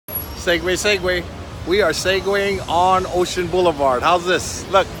Segway. We are segwaying on Ocean Boulevard. How's this?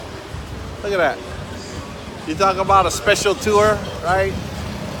 Look at that. You talk about a special tour, right?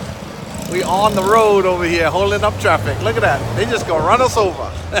 We on the road over here holding up traffic. Look at that. They just gonna run us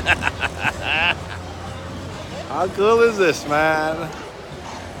over. How cool is this, man?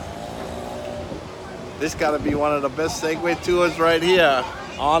 This gotta be one of the best Segway tours right here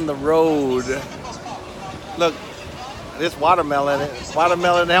on the road. Look, this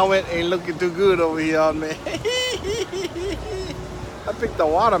watermelon helmet ain't looking too good over here on me. I picked the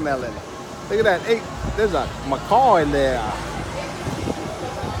watermelon. Look at that. Hey, there's a macaw in there.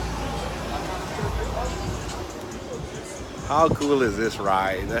 How cool is this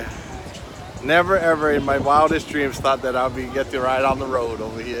ride? Never ever in my wildest dreams thought that I'd get to ride on the road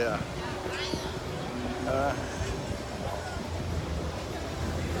over here.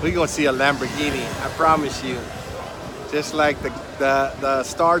 We're gonna see a Lamborghini, I promise you. Just like the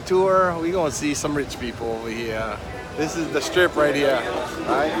Star Tour, we're gonna see some rich people over here. This is the strip right here,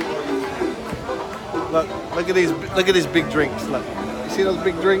 right? Look at these big drinks. Look, you see those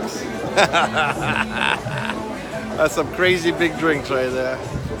big drinks? That's some crazy big drinks right there.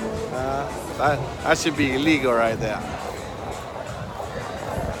 That should be illegal right there.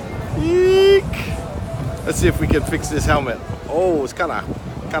 Eek. Let's see if we can fix this helmet. Oh, it's kind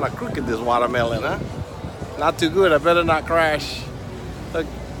of crooked, this watermelon, huh? Not too good. I better not crash. Look,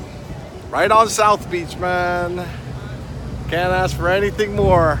 right on South Beach, man. Can't ask for anything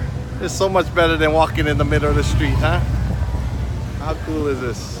more. It's so much better than walking in the middle of the street, huh? How cool is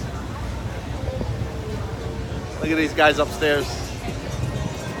this? Look at these guys upstairs.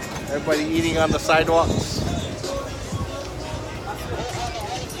 Everybody eating on the sidewalks.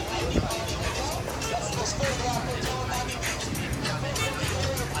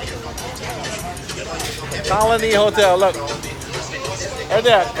 Colony Hotel, look. Right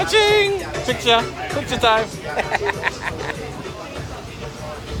there. Ka-ching! Picture time.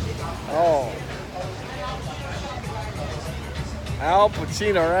 Oh. Al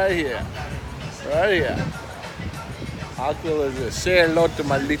Pacino right here. Right here. How cool is this? Say hello to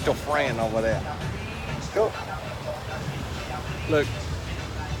my little friend over there. Go. Look.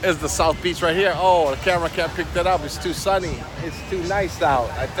 There's the South Beach right here. Oh, the camera can't pick that up. It's too sunny. It's too nice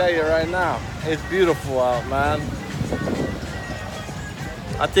out. I tell you right now. It's beautiful out, man.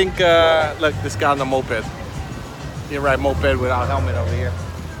 I think, look, this guy on the moped. You ride moped without helmet over here.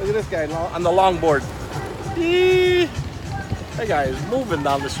 Look at this guy on the longboard. Eee! That guy is moving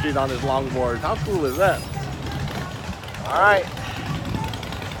down the street on his longboard. How cool is that? All right.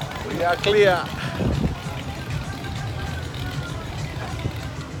 We are clear.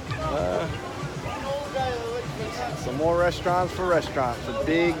 Some more restaurants with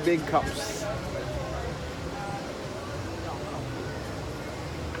big cups.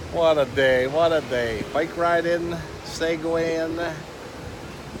 What a day, what a day. Bike riding, segwaying.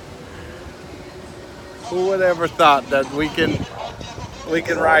 Who would ever thought that we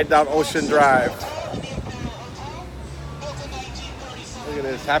can ride down Ocean Drive? Look at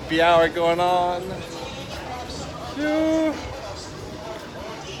this happy hour going on. Shoo.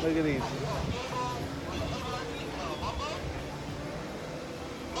 Look at these.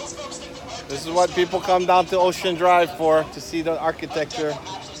 This is what people come down to Ocean Drive for, to see the architecture,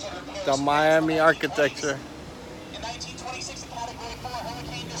 the Miami architecture. In 1926, the Category 4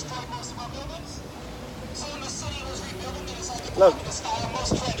 hurricane destroyed most of our buildings. Soon the city was rebuilding it. It's like a Look, the sky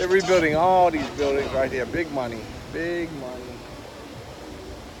almost they're rebuilding all these buildings right here. Big money, big money.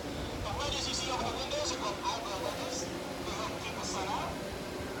 The windows you see over the windows are called outdoor windows. They help people sun out.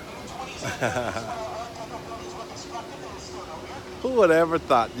 In the 20s, Who would ever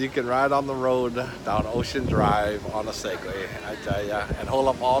thought you could ride on the road down Ocean Drive on a Segway? I tell ya, and hold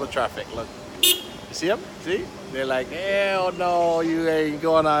up all the traffic. Look, you see them? See? They're like, hell no, you ain't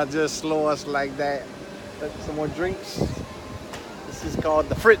gonna just slow us like that. Look, some more drinks. This is called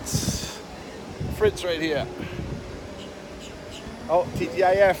the Fritz. Fritz right here. Oh,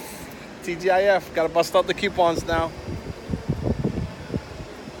 TGIF. Gotta bust out the coupons now.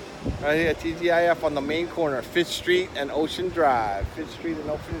 Right here, TGIF on the main corner, 5th Street and Ocean Drive. 5th Street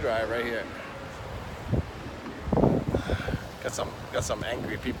and Ocean Drive right here. Got some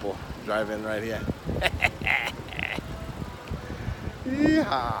angry people driving right here.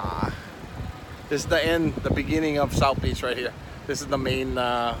 Yeah. This is the beginning of South Beach right here. This is the main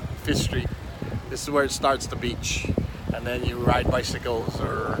 5th Street. This is where it starts the beach. And then you ride bicycles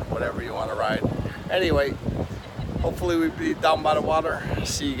or whatever you want to ride. Anyway. Hopefully we'll be down by the water.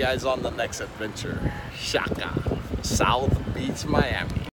 See you guys on the next adventure. Shaka, South Beach, Miami.